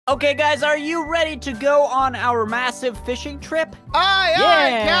Okay, guys, are you ready to go on our massive fishing trip? Aye,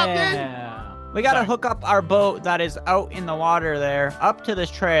 Captain. We gotta hook up our boat that is out in the water there up to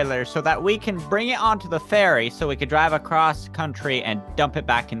this trailer so that we can bring it onto the ferry so we could drive across country and dump it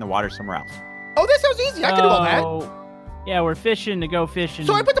back in the water somewhere else. Oh, this sounds easy. I can do all that. Yeah, we're fishing to go fishing.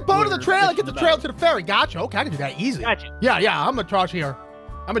 So I put the boat on the trail and get the trail to the ferry. Gotcha. Okay, I can do that easy. Gotcha. Yeah, I'm in charge here.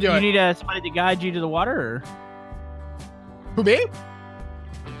 I'm gonna do it. You need somebody to guide you to the water, or? Who, me?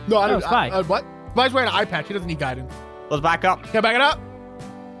 No, I don't. Spy. What? Spy's wearing an eye patch. He doesn't need guidance. Let's back up. Yeah, back it up.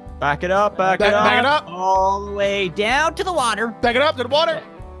 Back it up, back it up. All the way down to the water. Back it up to the water.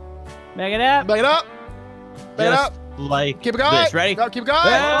 Back it up. Back it up. Back it up. Like keep it going. This. Ready? No, keep it going.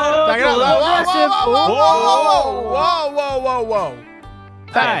 Back it up. Whoa. All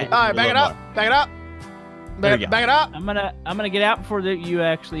right, back it up. Back it up. Back it up. I'm gonna get out before you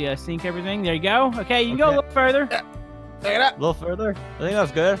actually sink everything. There you go. Okay, you can go a little further. Back it up. A little further. I think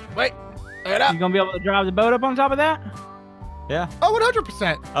that's good. Wait. Back it up. You gonna be able to drive the boat up on top of that? Yeah. Oh,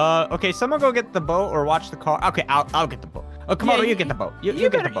 100%. Okay, someone go get the boat or watch the car. Okay, I'll get the boat. Oh, come on, you get the boat. You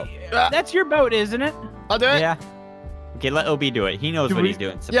get the boat. That's your boat, isn't it? I'll do it. Yeah. Okay, let OB do it. He knows what he's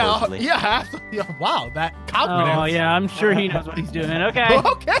doing, supposedly. Yeah. Wow, that confidence. Oh, yeah, I'm sure he knows what he's doing. Okay.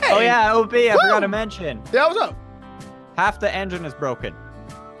 Okay. Oh, yeah, OB, I forgot to mention. Yeah, what's up? Half the engine is broken.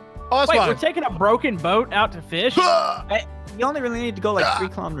 Oh, that's Wait, fine. we're taking a broken boat out to fish? You only really need to go like 3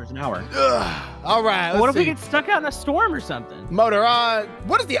 kilometers an hour. All right, what if we get stuck out in a storm or something? Motor on.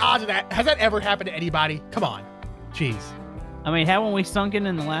 What is the odds of that? Has that ever happened to anybody? Come on. Jeez. I mean, haven't we sunken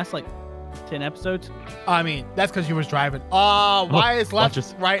in the last, 10 episodes? I mean, that's because you was driving. Why is left,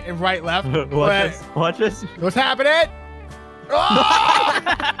 right, and right, left? Watch this. What's happening? Hold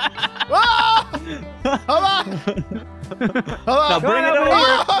on. Now bring it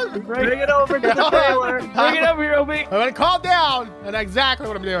over. Bring it over to the trailer. Bring it over here, OB. I'm gonna calm down. That's exactly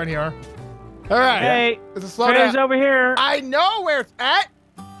what I'm doing here. All right. Hey, it's a slow down. over here. I know where it's at.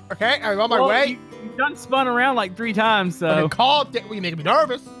 Okay, I'm on my way. You've done spun around 3 times, so. You making me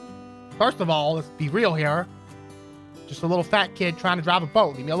nervous. First of all, let's be real here. Just a little fat kid trying to drive a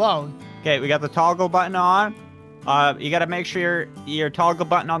boat. Leave me alone. Okay, we got the toggle button on. You gotta make sure your toggle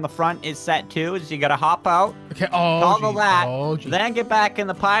button on the front is set too. So you gotta hop out. Okay. Toggle that. Oh, then get back in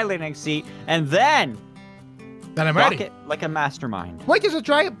the piloting seat, and then I'm ready. Rock it like a mastermind. Wait, there's a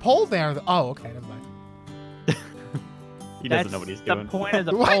giant pole there. Oh, okay, never mind. He doesn't know what he's doing. That's the point of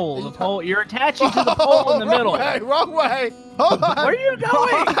the pole. The pole. You're attaching to the pole in the middle. Wrong way. Hold on. Where are you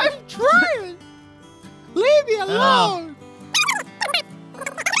going? I'm trying. Leave me alone.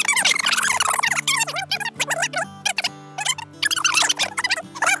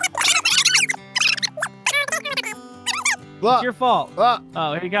 It's your fault.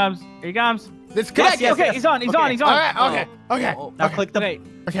 Oh, here he comes. Here he comes. This connect. Okay, he's on. He's on. All right. Okay. Now click the.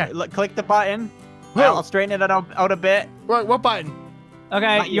 Click the button. I'll straighten it out a bit. What button?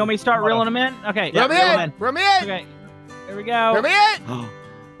 Okay, you want me to start reeling him in? Okay. Reel me in. Okay. Here we go. Reel me in.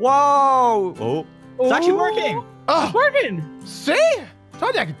 Whoa! Oh, it's actually working. Oh, it's working. See?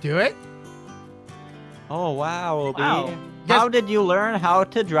 Told you I could do it. Oh wow, wow. How did you learn how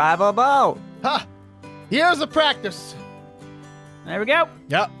to drive a boat? Here's the practice. There we go.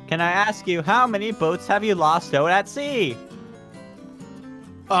 Yep. Can I ask you, how many boats have you lost out at sea?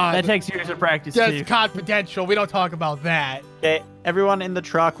 That takes years of practice, That's confidential. We don't talk about that. Okay, everyone in the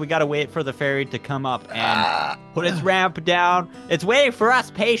truck, we gotta wait for the ferry to come up and put its ramp down. It's waiting for us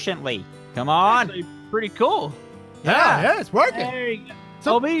patiently. Come on. Actually, pretty cool. Yeah, it's working. There you go.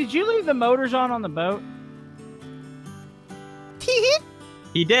 So, OB, did you leave the motors on the boat?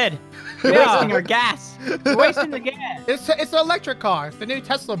 He did. We're wasting our gas. We're wasting the gas. It's an electric car. It's the new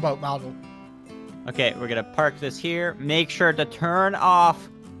Tesla boat model. Okay, we're gonna park this here. Make sure to turn off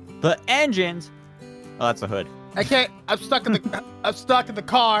the engines. Oh, that's a hood. I can't. I'm stuck in the. I'm stuck in the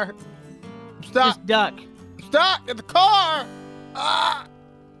car. I'm stuck. Just duck. I'm stuck in the car.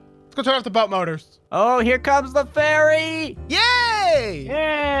 Let's go turn off the boat motors. Oh, here comes the ferry. Yay!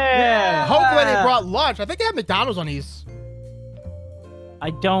 Yeah. Hopefully they brought lunch. I think they have McDonald's on these. I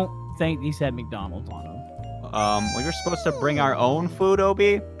don't think these had McDonald's on them. We were supposed to bring our own food,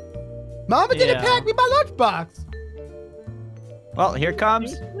 Obi. Mama didn't pack me my lunchbox. Well, here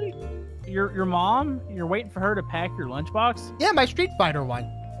comes. Your mom? You're waiting for her to pack your lunchbox? Yeah, my Street Fighter one.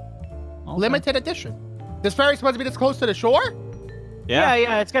 Okay. Limited edition. This ferry's supposed to be this close to the shore?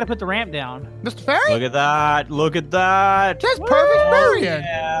 Yeah, it's got to put the ramp down. Mr. Ferry? Look at that. Look at that. That's perfect ferrying.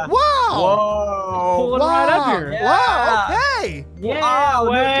 Yeah. Wow. Whoa. Pulling right up here. Yeah. Wow,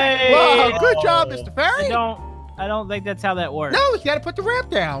 okay. Yeah, Wow, good job, Mr. Ferry. I don't think that's how that works. No, you got to put the ramp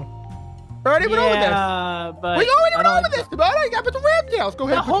down. Already went over this. Yeah, but We already went I over don't this, Timon. You got to put the ramp down. Let's go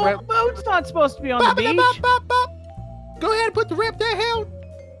ahead The and put the whole ramp. boat's not supposed to be on the Bop, beach. bop, bop, bop. Go ahead and put the ramp down.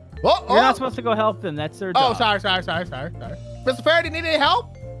 Oh, You're not supposed to go help them. That's their Oh, job. sorry. Mr. Faraday, need any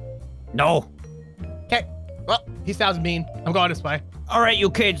help? No. Okay. Well, he sounds mean. I'm going this way. All right, you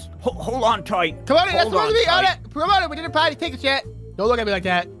kids, hold on tight. Come on in. That's Hold supposed to be on on tight. it. Come on in. We didn't buy any tickets yet. Don't look at me like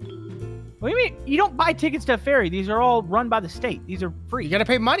that. What do you mean? You don't buy tickets to a ferry. These are all run by the state. These are free. You got to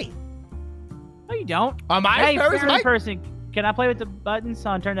pay money. No, you don't. On my Hey, ferries, ferry Mike? person, can I play with the buttons?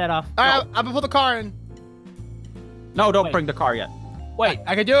 Son, turn that off. All right, I'm going to put the car in. No, don't Wait. bring the car yet. Wait,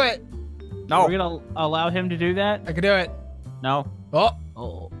 I can do it. No. we're gonna allow him to do that? I can do it. No. Oh,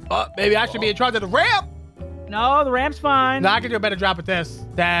 Oh. maybe I should be in charge of the ramp. No, the ramp's fine. No, I can do a better job at this.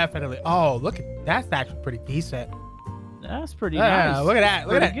 Definitely. Oh, look at that's actually pretty decent. That's pretty Yeah, nice. look at that.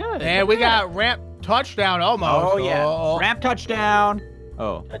 Look at that. Pretty good. And we got ramp touchdown almost. Oh, yeah. Oh. Ramp touchdown.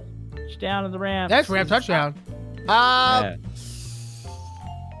 Oh. down to the ramp. That's ramp touchdown. Yeah.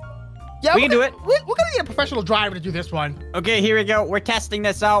 Yeah, We can do it. We're gonna need a professional driver to do this one. Okay, here we go. We're testing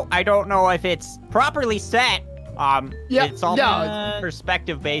this out. I don't know if it's properly set. Yeah, It's all no.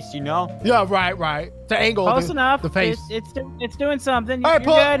 perspective based, you know? Yeah, right. The angle. Close the, enough. The face. It's doing something. All right,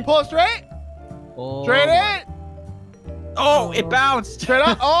 You're good. pull it straight. Oh, Straight in. Oh, it bounced. Straight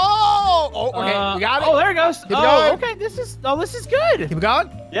up. Oh, okay. You got it. Oh, there it goes. Keep it Oh, going. okay. This is good. Keep it going.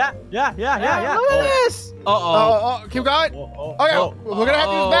 Yeah. Look at this. Oh, keep going. Okay, we're gonna have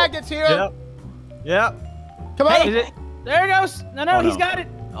these magnets here. Yep. Come on. Is it? There it goes. No, Oh, he's no. got it.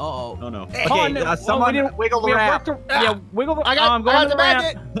 Oh, No. Hey, Okay, no. Well, someone we didn't- wiggle the we ramp. worked the- Yeah, wiggle the. I got I'm going to the the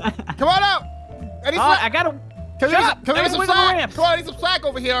ramp. magnet. Come on out. I need Oh, some, I gotta. can we shut get up. some I gotta slack? wiggle the ramps. Come on, I need some slack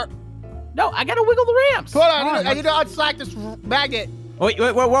over here. No, I gotta wiggle the ramps. Hold on, I need to unslack this magnet. Wait,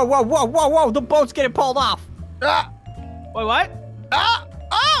 whoa. The boat's getting pulled off. Ah, Wait, what? oh.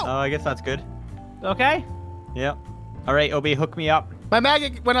 Oh, I guess that's good. Okay. Yep. All right, Obi, hook me up. My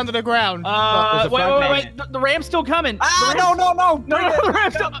magnet went under the ground. there's a front Wait. magnet. The ramp's still coming. Ah, The ramp's- no. No, the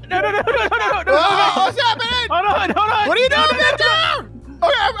ramp's still. No. Oh, what's happening? Hold on. What are you doing? Get down.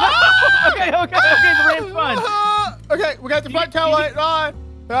 Okay. Okay, the ramp's fine. Okay, we got the front tail light on.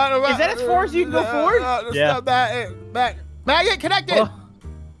 Is that as far as you can go forward? Yeah. Magnet connected.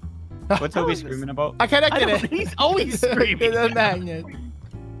 Oh. What's Obi screaming about? I connected I don't, it. he's always screaming. The magnet.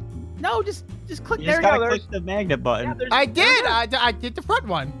 No, just click. You There just you gotta go. click the magnet button. I did. I did the front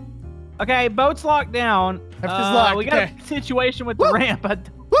one. Okay, boat's locked down. Left is locked, We got okay. a situation with Woo. the ramp.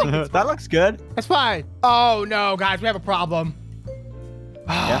 That looks good. That's fine. Oh no, guys, we have a problem.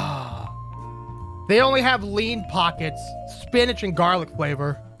 They only have lean pockets, spinach and garlic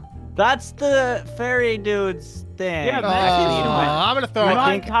flavor. That's the fairy dude's thing. Yeah, Oh, Max, you know what? I'm gonna throw You're it. not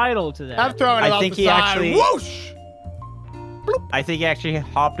think- entitled to that. I'm throwing it I off think the he side. actually- Whoosh! I think he actually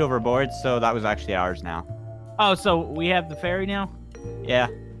hopped overboard, so that was actually ours now. Oh, so we have the ferry now? Yeah.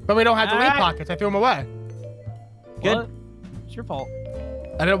 But we don't have the lean Alright. pockets. I threw them away. Good. Well, it's your fault.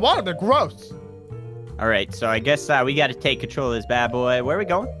 I didn't want them. They're gross. All right, so I guess we got to take control of this bad boy. Where are we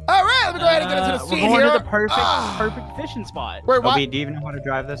going? All right, let me go ahead and get into the We're scene going here. to the perfect Ah. perfect fishing spot. Wait, what? Obi, do you even know how to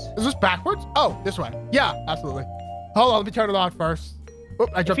drive this? Is this backwards? Oh, this way. Yeah, absolutely. Hold on, let me turn it on first. Oop,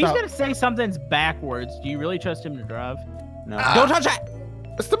 I If jumped he's out. gonna say something's backwards, do you really trust him to drive? No. Ah. Don't touch that.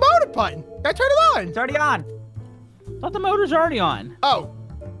 It's the motor button. I turned it on. It's already on. I thought the motor's already on. Oh,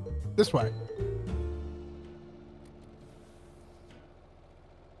 this way.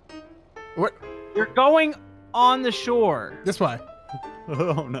 What? You're going on the shore. This way.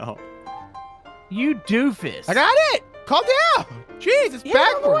 Oh no. You doofus. I got it. Calm down. Jeez, it's Yeah,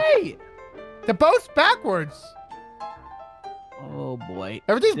 out of the backwards. way. The boat's backwards. Oh boy.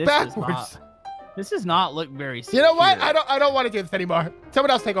 Everything's This backwards. This does not look very You secure. know what? I don't want to do this anymore.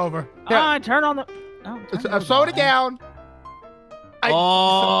 Someone else take over. Here, Turn on the. Oh, turn I'm slowing it down.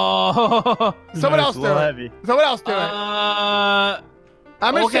 Oh. Someone No, else it's a do little it. heavy. Someone else do it. Uh.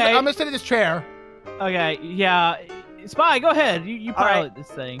 I'm gonna sit. okay. I'm gonna sit in this chair. Okay. Yeah. Spy, go ahead. You All right. pilot this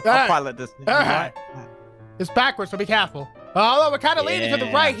thing. All I'll right. pilot this thing. All right. It's backwards, so be careful. Although we're kind of leaning to the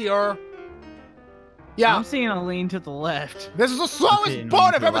Yeah. right here. Yeah. I'm seeing a lean to the left. This is the slowest Okay, boat lean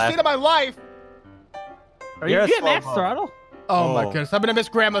to I've the ever left. seen in my life. Are You're you a getting slow max boat. throttle? Oh my Oh. goodness. I'm gonna miss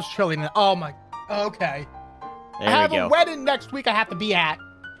Grandma's chili. Oh my. Okay. There I have we a go. wedding next week I have to be at.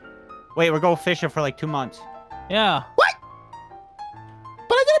 Wait, we're going fishing for like 2 months. Yeah. What?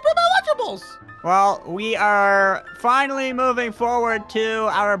 But I didn't bring my lunchables. Well, we are finally moving forward to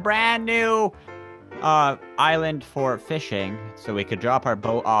our brand new island for fishing, so we could drop our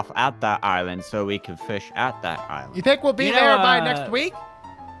boat off at that island so we can fish at that island. You think we'll be You know, there by next week?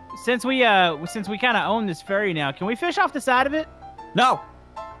 Since we kind of own this ferry now, can we fish off the side of it? No!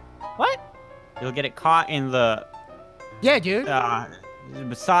 What? you'll get it caught in the Yeah, dude.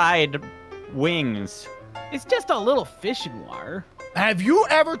 side wings. It's just a little fishing wire. Have you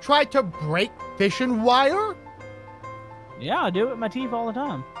ever tried to break fishing wire? Yeah, I do it with my teeth all the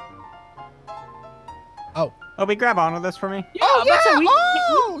time. Oh. Obi, grab onto this for me. Yeah, Oh, that's yeah. how we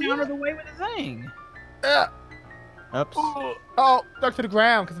Oh, counted the way with the thing. Oops. Oh, stuck to the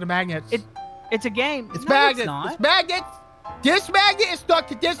ground because of the magnets. It's a game. It's No, magnets. It's not. It's magnets. This magnet is stuck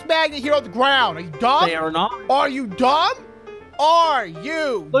to this magnet here on the ground. Are you dumb? They are not. Are you dumb? Are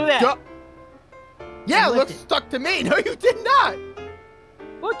you? Look at that. dumb? Yeah, it Lift looks it. stuck to me. No, you did not.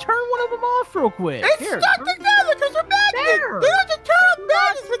 Well, turn one of them off real quick. It's Here, stuck turn- together because they're magnets. There. They don't just turn up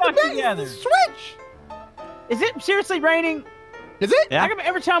magnets with the stuck magnets. together. It's a switch. Is it seriously raining? Is it? Yeah. How come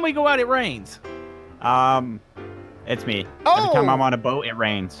every time we go out, it rains? It's me. Oh. Every time I'm on a boat, it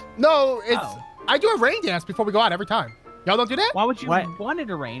rains. No, it's. Oh. I do a rain dance before we go out every time. Y'all don't do that? Why would you What? want it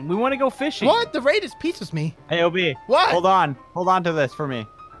to rain? We want to go fishing. What? The rain just pieces me. Hey, Obi. What? Hold on. Hold on to this for me.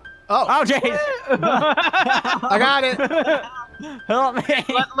 Oh, Oh, jeez. I got it. Help me.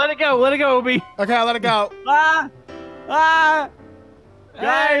 let it go. Let it go, Obi. Okay, I'll let it go. Ah.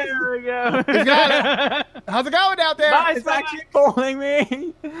 Guys. There we go. He's got How's it going out there? Nice. It's actually pulling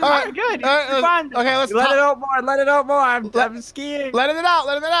me. All right, Good. You're You're fine. Okay, let's Let talk. it out more. Let it out more. I'm skiing. Letting it out.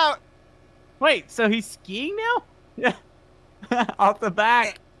 Letting it out. Wait, so he's skiing now? Off the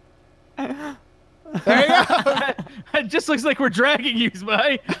back. There you go. It just looks like we're dragging you,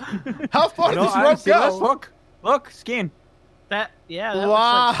 Spy. How far No, does I this rope see this. go? Look, skiing. That Wow.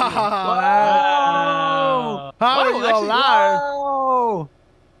 looks like skiing. Wow. How are Whoa, you actually- alive? Whoa.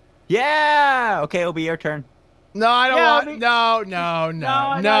 Yeah. Okay, Obi, your turn. No, I don't Yeah, want. I mean-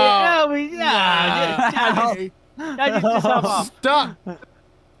 No. Just hop off. Stop.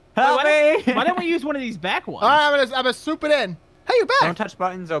 Help me. Why don't we use one of these back ones? All right, I'm gonna soup it in. Hey, you're Don't back. touch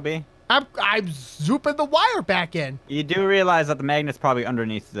buttons, Obi. I'm zooping the wire back in. You do realize that the magnet's probably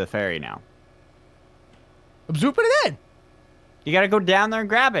underneath the ferry now. I'm zooping it in. You gotta go down there and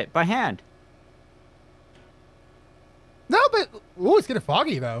grab it by hand. No, but ooh, it's getting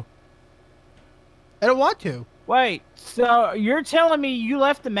foggy though. I don't want to. Wait, so you're telling me you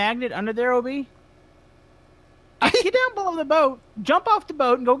left the magnet under there, Obi? Get down below the boat, jump off the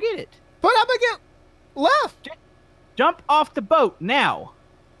boat, and go get it. But I'm gonna get left. Jump off the boat now.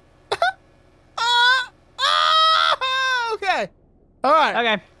 Okay. All right.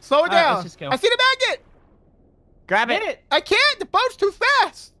 Okay. Slow it All right, down. let's just go. I see the magnet. Grab Get it. it. I can't. The boat's too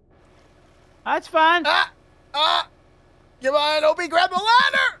fast. That's fine. Come on, Opie, grab the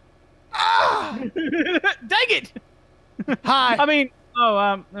ladder. Dang it. Hi.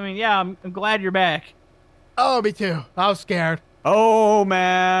 Yeah, I'm glad you're back. Oh, me too. I was scared. Oh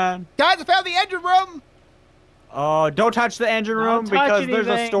man. Guys, I found the engine room. Oh, don't touch the engine Don't room touch because there's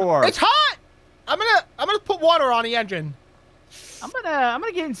a anything. storm. It's hot. I'm gonna put water on the engine. I'm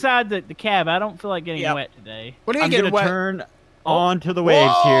gonna get inside the cab. I don't feel like getting Yep. wet today. What are you I'm getting gonna wet? turn onto the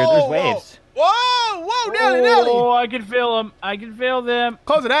waves here. There's waves. Whoa, Nelly. Oh, I can feel them. I can feel them.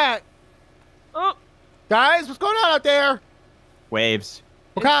 Close that. Oh, Guys, what's going on out there? Waves.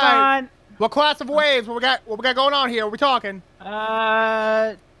 What it's kind? fine. What class of waves? What we got going on here? What we talking?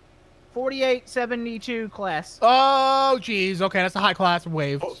 4872 class. Oh, geez. Okay, that's a high class of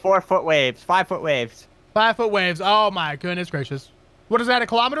waves. 4 foot waves. 5 foot waves. 5 foot waves. Oh my goodness gracious. What is that in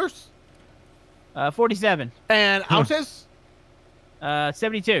kilometers? 47. And ounces?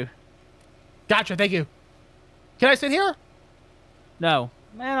 72. Gotcha. Thank you. Can I sit here? No.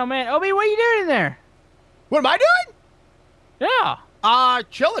 Man, oh man. Obi, what are you doing in there? What am I doing? Yeah.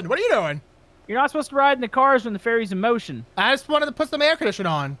 Chilling. What are you doing? You're not supposed to ride in the cars when the ferry's in motion. I just wanted to put some air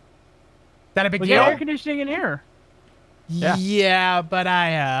conditioning on. That a big We deal? got air conditioning in here. Yeah. Yeah, but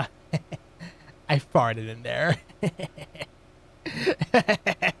I farted in there.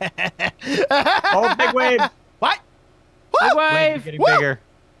 Oh, big wave. What? Big Woo! wave. Waves getting Whoa. bigger.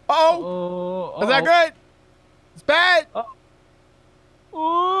 Oh, Oh, is that good? It's bad.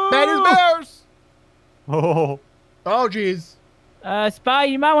 Ooh. Bad as bears. Oh. Oh, jeez. Spy,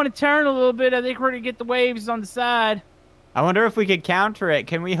 you might want to turn a little bit. I think we're going to get the waves on the side. I wonder if we could counter it.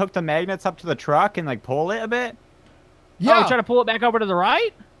 Can we hook the magnets up to the truck and like pull it a bit? Yeah. Oh, try to pull it back over to the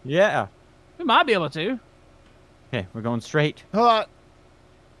right? Yeah. We might be able to. Okay, we're going straight. Hold on.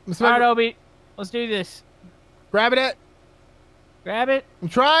 All right, Obi. Let's do this. Grabbing it. Grab it.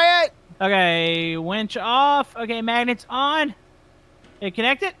 Try it. Okay, winch off. Okay, magnets on. Okay,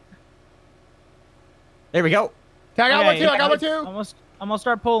 connect it. There we go. Okay, I got one Okay, too. I got one too. I'm gonna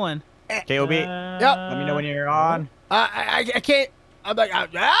start pulling. KOB. Yep. Let me know when you're on. I can't. I'm like,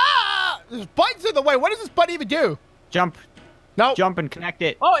 there's buttons in the way. What does this button even do? Jump. Nope. Jump and connect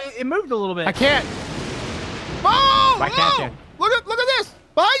it. Oh, it moved a little bit. I can't. Oh! Why can't oh! you? Look at this!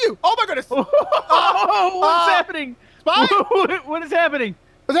 Behind you! Oh my goodness! Oh, what's happening? Spy? What is happening?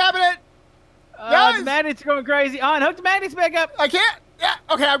 What's happening? The Guys! magnets are going crazy. On, hook the magnets back up. I can't. Yeah.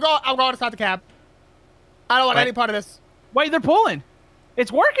 Okay, I'm going inside the cab. I don't want Wait. any part of this. Wait, they're pulling.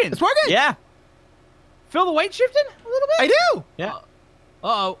 It's working. It's working. Yeah. Feel the weight shifting a little bit? I do. Yeah.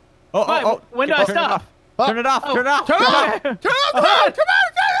 Uh-oh. Oh. When do I stop? Turn it off. Turn it off. Turn it off. Okay. Turn it off. Come on. Turn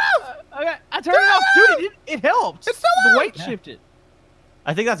it off. Okay, I turned it off. Dude, it helped. It's still The on. weight Yeah. shifted.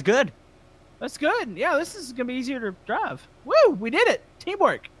 I think that's good. That's good. Yeah, this is going to be easier to drive. Woo, we did it.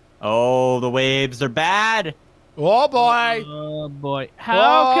 Teamwork. Oh, the waves are bad. Oh boy. Oh, boy.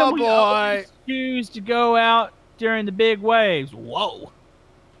 How can we boy. always choose to go out during the big waves? Whoa.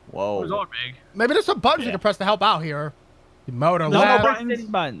 Whoa. Who's all big? Maybe there's some buttons you can press to help out here. Motor No left.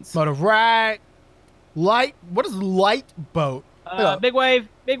 buttons. Motor right. Light. What is light boat? Big wave.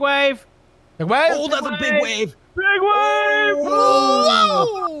 Big wave. Big wave. Oh, that's a big wave. Big wave.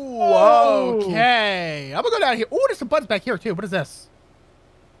 Whoa. Okay. I'm gonna go down here. Oh, there's some buttons back here too. What is this?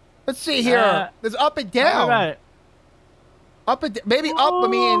 Let's see here. There's up and Tell me down. about it. Up and maybe up. I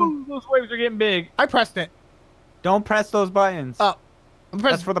mean, Those waves are getting big. I pressed it. Don't press those buttons. Up. I'm That's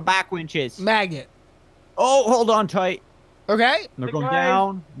pressing for the back winches. magnet. Oh, hold on tight. Okay. They're Big going wave.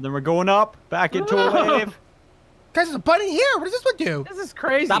 down. Then we're going up. Back into a Whoa. wave. Guys, there's a button here. What does this one do? This is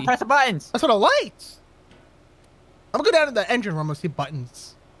crazy. Stop pressing buttons. That's what a light. I'm gonna go down to the engine room and see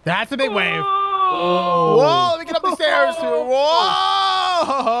buttons. That's a big wave. Whoa. Whoa, let me get up the stairs. Whoa.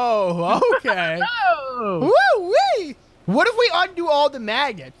 Okay. Oh. Woo wee. What if we undo all the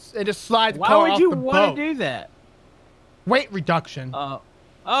magnets and just slide the Why car would off you the want boat? to do that? Weight reduction. Oh,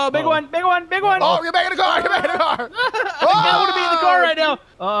 big Uh-oh. one, big one, big one. Oh, get back in the car. Get back in the car. I want to be in the car right now.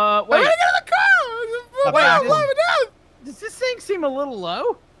 Wait. Wait. Get in the car. Wait, I'm this- climbing down. Does this thing seem a little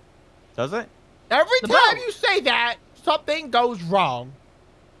low? Does it? Every The time boat. you say that, something goes wrong.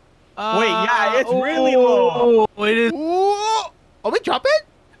 Wait, yeah, it's really low. Oh, it is. Ooh. Are we jumping?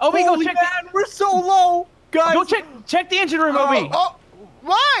 Oh, we go Holy check. man, we're so low. Guys, Go check the engine room, Ob. Oh,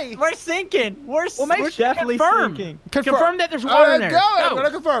 why? we're sinking. We're make sure- definitely confirm. sinking. Confirm that there's water in there. Go. I'm Go.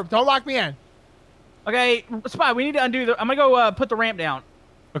 gonna confirm. Don't lock me in. Okay, Spy, we need to undo the. I'm gonna go put the ramp down.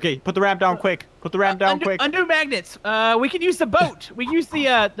 Okay, put the ramp down quick. Put the ramp down quick. Undo magnets. We can use the boat. We can use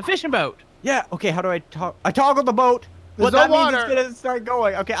the fishing boat. Yeah, okay, how do I toggle? I toggle the boat. There's What no that water. means it's gonna start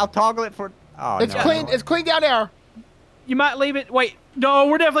going. Okay, I'll toggle it for... Oh, It's no. clean. It's clean down there. You might leave it. Wait, no,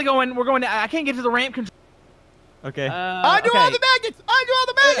 we're definitely going. We're going. I can't get to the ramp control. Okay. Undo all the magnets. Undo all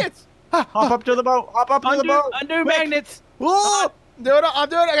the magnets. Hop up to the boat. Hop up to the boat. Undo Quick. magnets. Whoa! Do it. I'm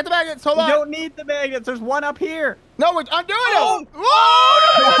doing it. I got the magnets. Hold You on. don't need the magnets. There's one up here. No, I'm doing Oh. it.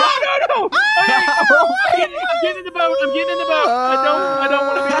 Whoa! No. Okay, I'm getting in the boat. I'm getting in the boat. I don't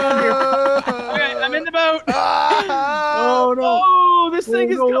want to be down here. Okay, I'm in the boat. Oh, no. Oh, this thing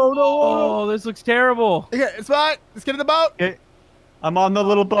is. no, no, no. Oh, this looks terrible. Okay, it's fine. Let's get in the boat. Okay. I'm on the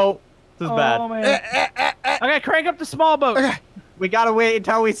little boat. This is Oh bad. man. Okay, crank up the small boat. Okay. We gotta wait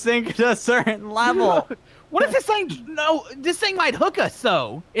until we sink to a certain level. What if this thing? No, this thing might hook us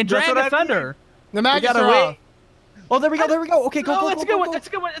though and That's drag what us I mean. under. The magnets gotta are wait. off. Oh, there we go. There we go. Okay, go, Oh, go, let's go, go. go. Let's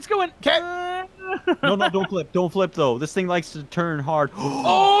go. Let's go. Okay. No, don't flip. Don't flip, though. This thing likes to turn hard.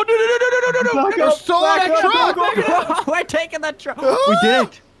 Oh no! Back There's up, so back much up, truck. go, go, go. We're taking that truck. We did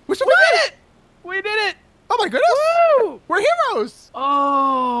it. We We did it! We did it! Oh my goodness. Woo! We're heroes.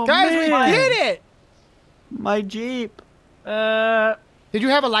 Oh Guys, man. we did it. My Jeep. Did you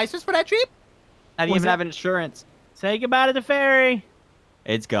have a license for that Jeep? I didn't Was even that- have insurance. Say goodbye to the ferry.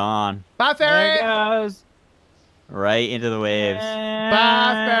 It's gone. Bye, There Ferry. it goes. Right into the waves.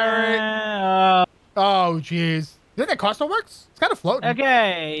 Bye, ferry. Oh, jeez. Did that car still works? It's kind of floating.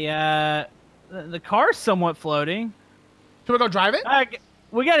 Okay, the car's somewhat floating. Should we go drive it?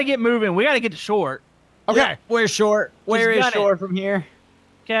 We got to get moving. We got to get to shore. Okay. Yeah, we're short. Where is got it. shore from here?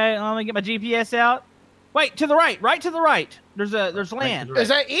 Okay, let me get my GPS out. Wait, to the right. Right to the right. There's land. the right. Is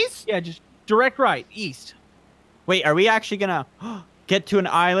that east? Yeah, just direct right, east. Wait, are we actually gonna get to an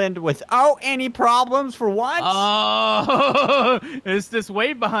island without any problems for once? Oh, it's this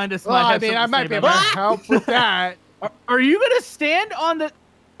wave behind us. Well, I mean, I might be able to help with that. Are you gonna stand on the?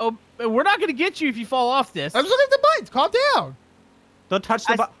 Oh, we're not gonna get you if you fall off this. I'm just looking at the buttons. Calm down. Don't touch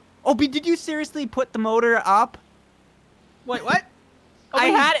the button. Oh, but did you seriously put the motor up? Wait, what? I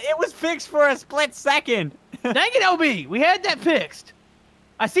had it was fixed for a split second. Dang it, LB. We had that fixed.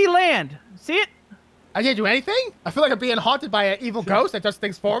 I see land. See it? I didn't do anything? I feel like I'm being haunted by an evil ghost that does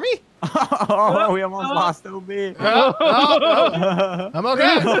things for me. Oh, we almost lost OB. I'm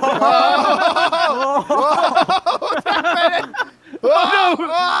okay. What's happening? Oh,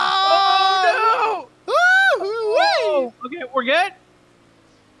 Oh, no! Oh, okay, we're good?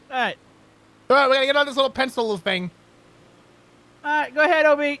 All right. All right, we gotta get on this little pencil thing. All right, go ahead,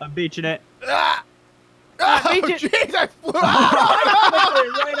 Obi. I'm beaching it. Ah! beat Oh, it. jeez, I flew out.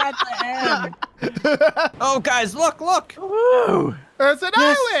 Right at the end. Oh, guys, look. Woo. There's an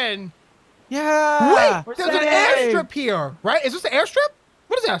Yes. island. Yeah. Wait, there's an airstrip here, right? Is this an airstrip?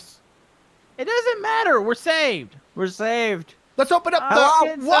 What is this? It doesn't matter. We're saved. We're saved. Let's open up the...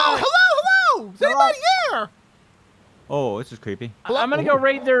 Hello? Whoa, hello! Is anybody here? Oh, this is creepy. I'm going to go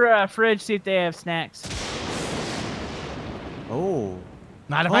raid their fridge, see if they have snacks. Oh.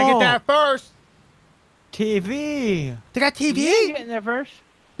 Not if I get that first. TV. They got TV? You get in there first.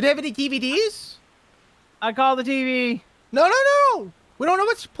 Do they have any DVDs? I call the TV. No. We don't know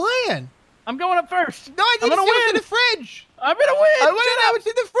what's playing. I'm going up first. No, I need to see what's in the fridge. I'm going to win. I want to know what's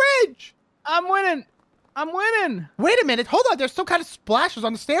in the fridge. I'm winning. I'm winning. Wait a minute. Hold on. There's some kind of splashes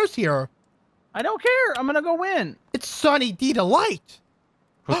on the stairs here. I don't care. I'm going to go win. It's Sunny D Delight.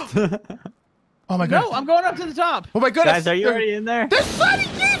 Oh, my God. No, I'm going up to the top. Oh, my goodness. Guys, are you already in there? There's Sunny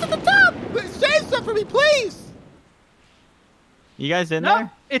D's at the top. Say something for me, please. You guys in No,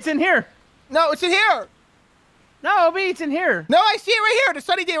 there? it's in here. No, it's in here. No, Obi, it's in here. No, I see it right here. The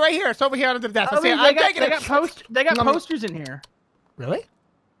Sunny D right here. It's over here under the desk. I see it. I'm taking it. They got posters in here. Really?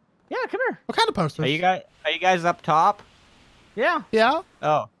 Yeah, come here. What kind of posters? Are you guys up top? Yeah. Yeah.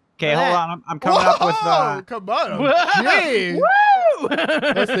 Oh. Okay, Look at hold that. on. I'm coming up with Come on. Gee. Woo!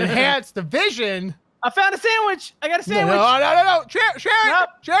 Let's enhance the vision. I found a sandwich. I got a sandwich. No. Share it. Nope.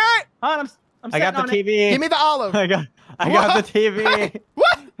 Share it. Hold on, I'm I got the sitting on it. TV. Give me the olive. I got What? the TV.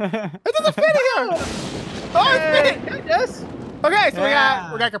 What? It doesn't fit here. Oh, it's fit. Yeah, it does. Okay, so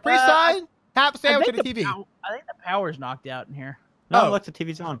Yeah. we got Capri Sun, half a sandwich, and a TV. I think the power's knocked out in here. No, Oh. look, the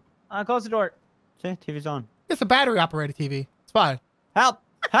TV's on. Close the door. See, TV's on. It's a battery operated TV. It's fine. Help!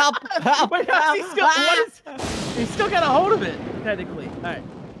 Help! Wait, help! he's still got a hold of it, technically. All right.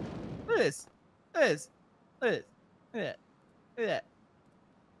 Look at this. Look at this. Look at this. Look at that. Look at that.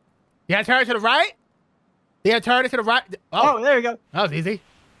 You gotta turn it to the right. You gotta turn it to the right. Oh, there you go. That was easy.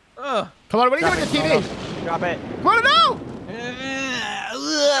 Ugh. Come on, what are you doing with the TV? Drop it. Come on, no!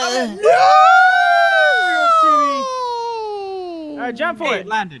 All right, jump for Hey, it. it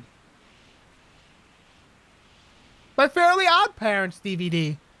landed. My Fairly Odd Parents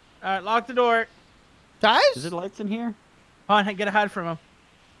DVD. All right, lock the door. Guys? Is there lights in here? Hold on, I gotta hide from him.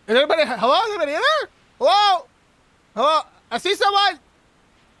 Is anybody? Hello? Is anybody in there? Hello? Hello? I see someone.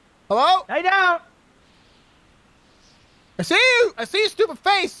 Hello? Lay down. I see you. I see your stupid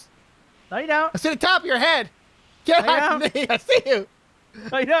face. Lay down. I see the top of your head. Get Lay out of me. I see you.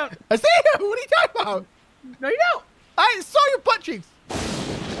 Lay down. I see you. What are you talking about? No, you don't. I saw your butt cheeks.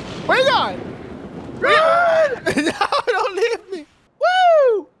 Where are you going? Run! No, don't leave me.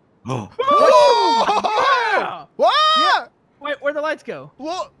 Woo! Oh. Whoa! Yeah. What? Wait, where'd the lights go?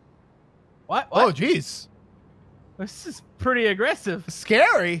 What? What? Oh, jeez. This is pretty aggressive.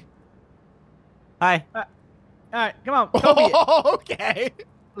 Scary. Hi. All right, come on. Toby it. Okay.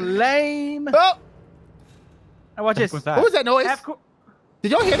 Lame. Oh, Now watch this. What's that? what was that noise? Half court.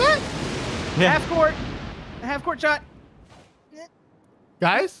 Did y'all hear that? Yeah. Half court. Half court shot.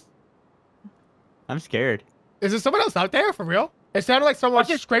 Guys, I'm scared. is there someone else out there for real? It sounded like someone Watch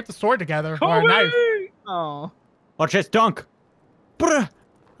just it. scraped the sword together or a knife. Oh. Watch this dunk. Brr.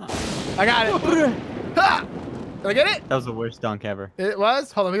 I got it. Ha! Did I get it? That was the worst dunk ever. It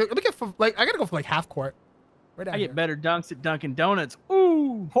was. Hold on. Let me get for like. I gotta go for like half court. Right down I here. get better dunks at Dunkin' Donuts.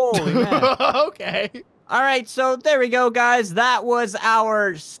 Ooh. Holy man. Okay. All right, so there we go, guys. That was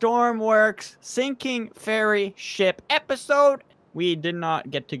our Stormworks sinking ferry ship episode. We did not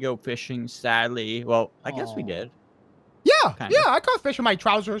get to go fishing, sadly. Well, I guess we Aw. did. Yeah. Kinda. Yeah. I caught fish in my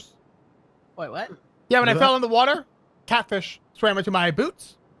trousers. Wait, what? Yeah. When I What? fell in the water, catfish swam into my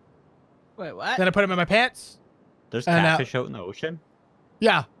boots. Wait, what? Then I put them in my pants. There's And, catfish out in the ocean.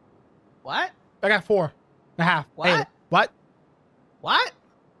 Yeah. What? I got 4.5. What? Hey, what? What?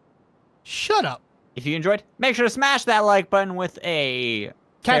 Shut up. If you enjoyed, make sure to smash that like button with a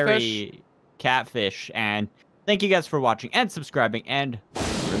Catfish. fairy catfish. And thank you guys for watching and subscribing. And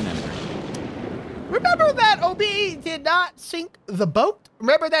Remember that OBE did not sink the boat?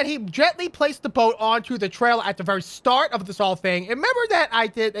 Remember that he gently placed the boat onto the trail at the very start of this whole thing? And remember that I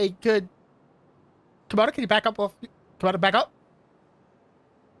did a good... Komodo, can you back up? Komodo, back up?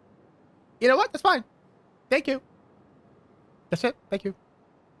 You know what? That's fine. Thank you. That's it. Thank you.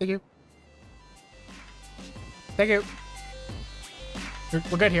 Thank you. Thank you.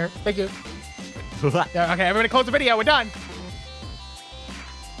 We're good here. Thank you. Yeah, okay, everybody close the video. We're done.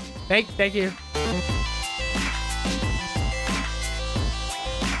 Thank you.